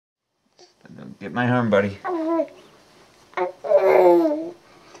Get my arm, buddy.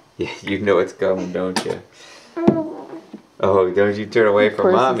 Yeah, you know it's coming, don't you? Oh, don't you turn away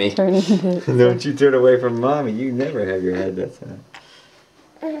from mommy. Don't you turn away from mommy. You never have your head that side.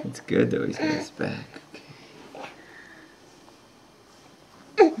 It's good though, he's got his back.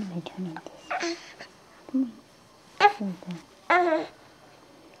 Okay. Let me turn it this. Come on. There we go.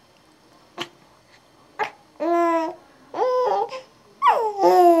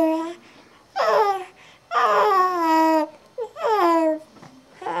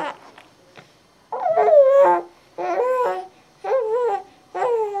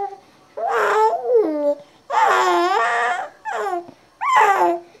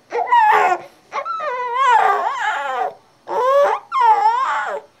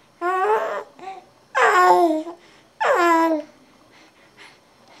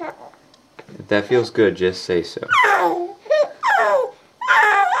 If that feels good, just say so.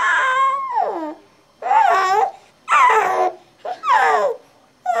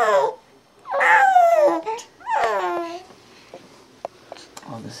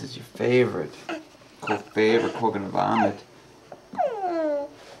 Oh, this is your favorite. Favorite coconut vomit.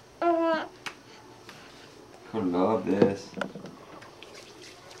 I love this.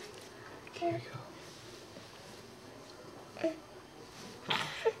 Here we go.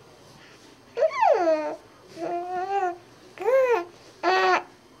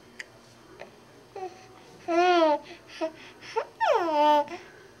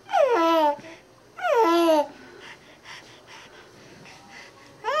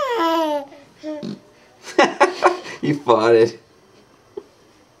 You fought it.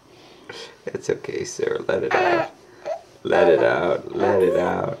 It's okay, Sarah. Let it out. Let it out. Let it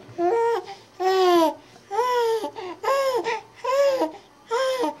out.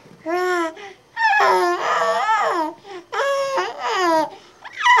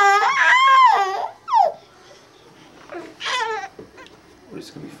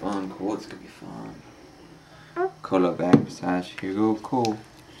 It's gonna be fun, cool. It's gonna be fun. Color back massage. Here you go, cool.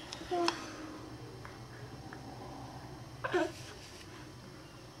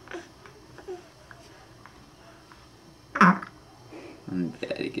 And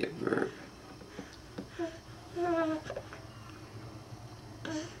daddy get verb.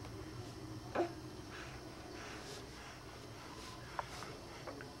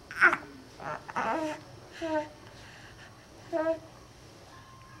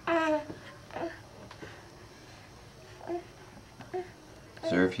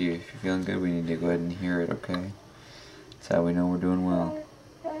 Sir, if you're feeling good, we need to go ahead and hear it, okay? That's how we know we're doing well.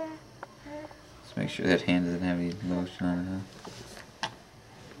 Just make sure that hand doesn't have any lotion on it, huh?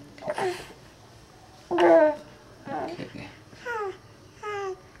 Okay.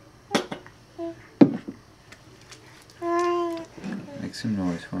 Make some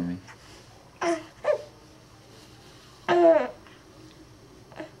noise for me.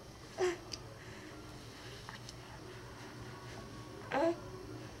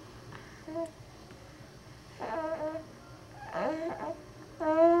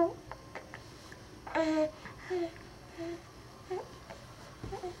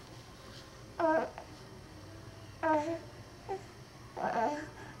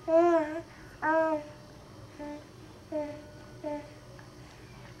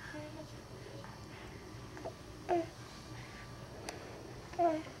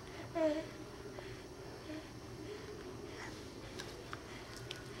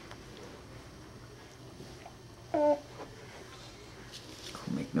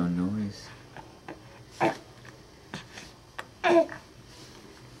 Make no noise.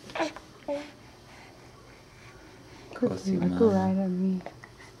 Go see Look Mom. right at me.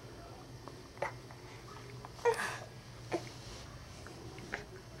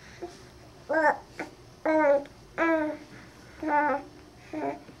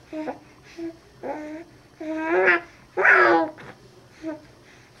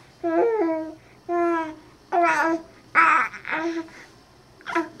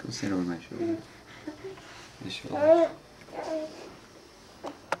 Go sit over my shoulder. This shoulder.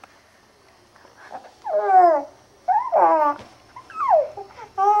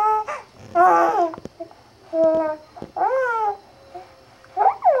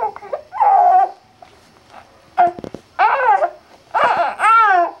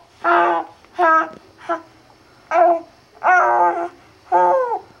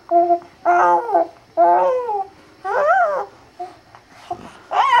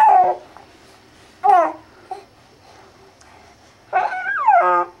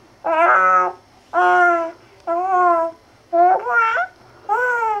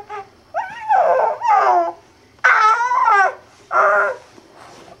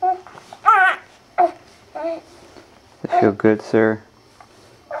 Feel good, sir?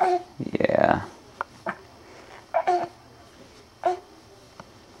 Yeah.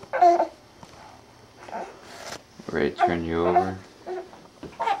 Ready to turn you over?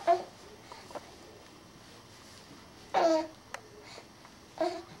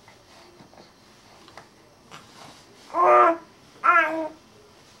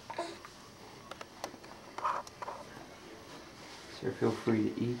 Sir, feel free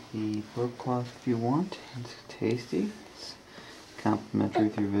to eat the pork cloth if you want. It's tasty. It's complimentary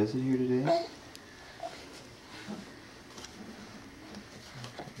with your visit here today.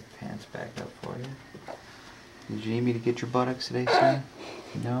 Get your pants back up for you. Did you need me to get your buttocks today, sir?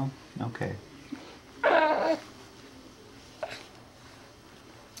 No? Okay.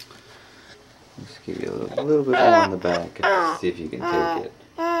 Just give you a little bit more on the back and see if you can take it.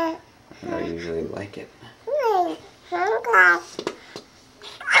 I usually like it. Okay,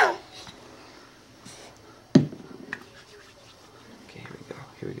 here we go.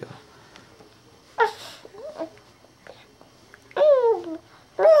 Here we go.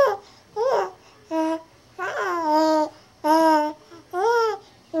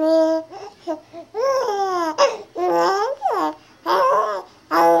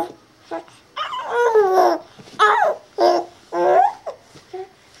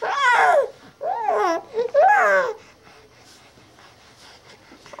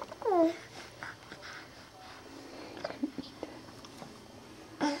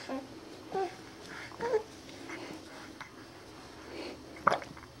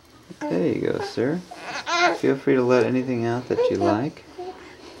 There you go, sir. Feel free to let anything out that you like,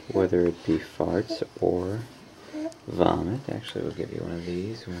 whether it be farts or vomit. Actually, we'll give you one of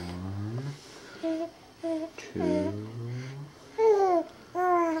these. 1, 2,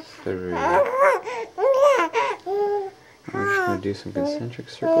 3. We're just going to do some concentric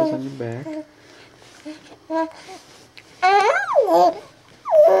circles on your back.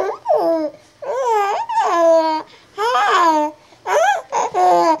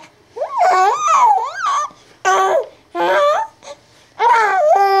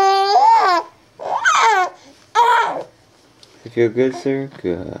 You feel good, sir?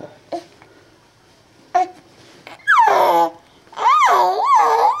 Good.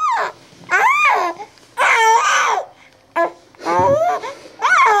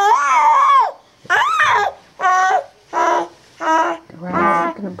 Right,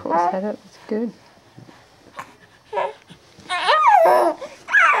 I'm going to pull his head up. That's good.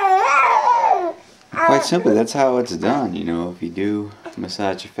 Quite simply, that's how it's done. You know, if you do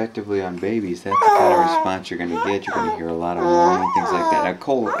massage effectively on babies, that's the kind of response you're going to get. You're going to hear a lot of moaning, things like that. Now,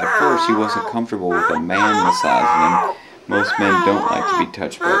 Cole, at first, he wasn't comfortable with a man massaging him. Most men don't like to be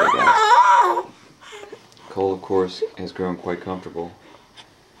touched by their guys. Cole, of course, has grown quite comfortable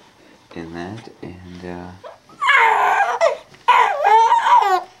in that, and